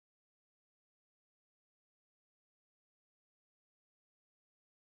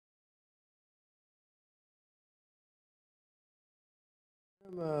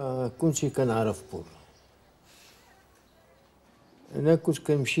ما كنتش كنعرف بول. انا كنت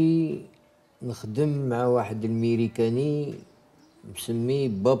كنمشي نخدم مع واحد الميريكاني مسميه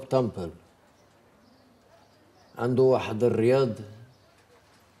باب تامبل، عنده واحد الرياض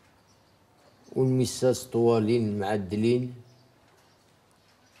والمساس طوالين معدلين،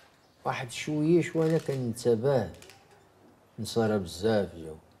 واحد شويش وانا كنتباه نصارى بزاف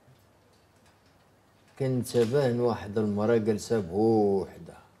جو، كنتباه واحد المرا جالسه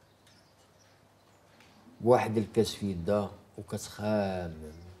بوحدها بواحد الكاس في يدها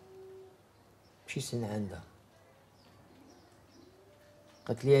وكتخامم. مشيت عندها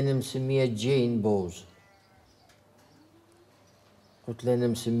قالت لي انا مسميه جين بوز، قلت لها انا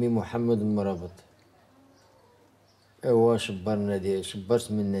مسمي محمد مرابط. ايوا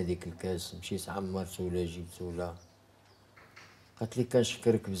شبرت من ديك الكاس، مشيت عمرت ولا جبت ولا. قالت لي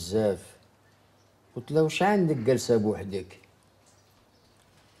كنشكرك بزاف. قلت لها واش عندك جالسه بوحدك؟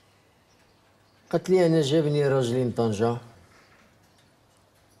 قالت لي انا جابني راجلي من طنجة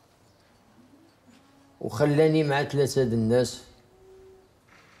وخلاني مع 3 د الناس،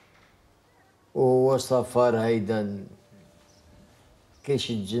 وهو سفر هيدا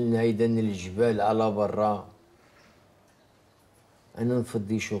كيشجن هيدا الجبال على برا، انا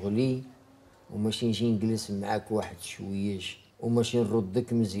نفضي شغلي وماشي نجي نجلس معاك واحد شويش وماشي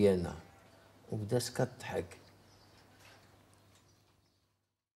نردك مزيانه. وبدات كضحك.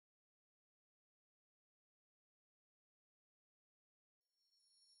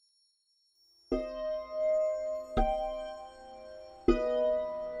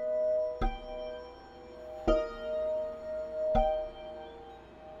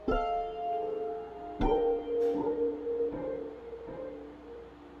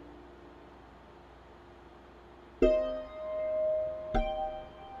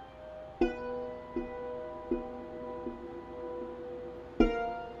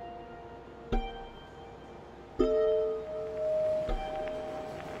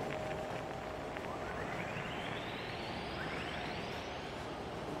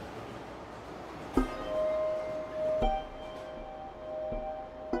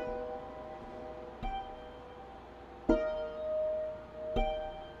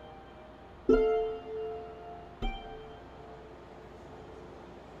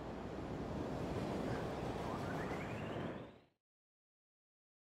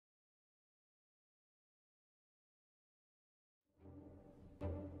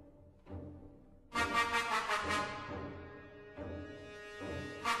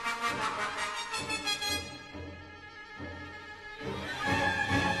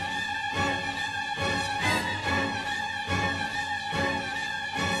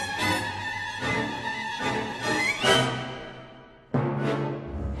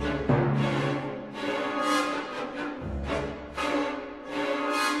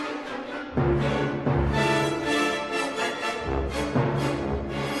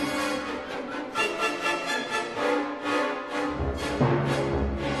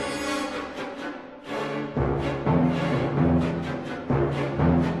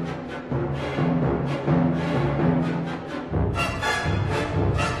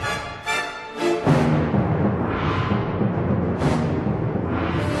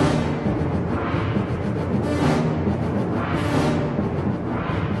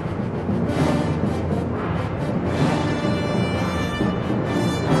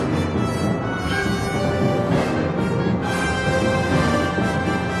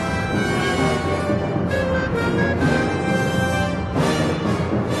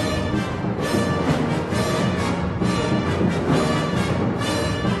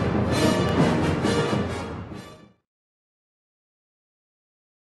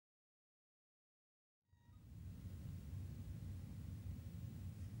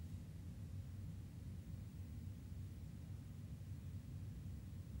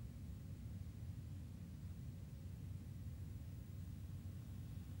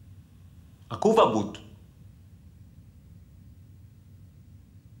 Aku vabut.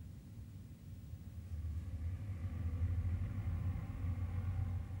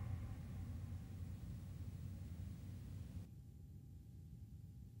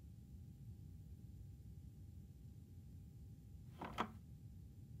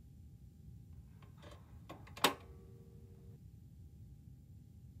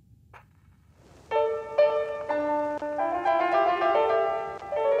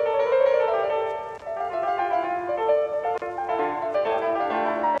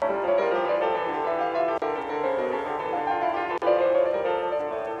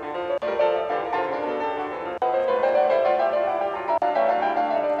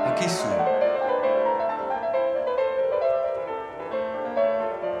 Akisu.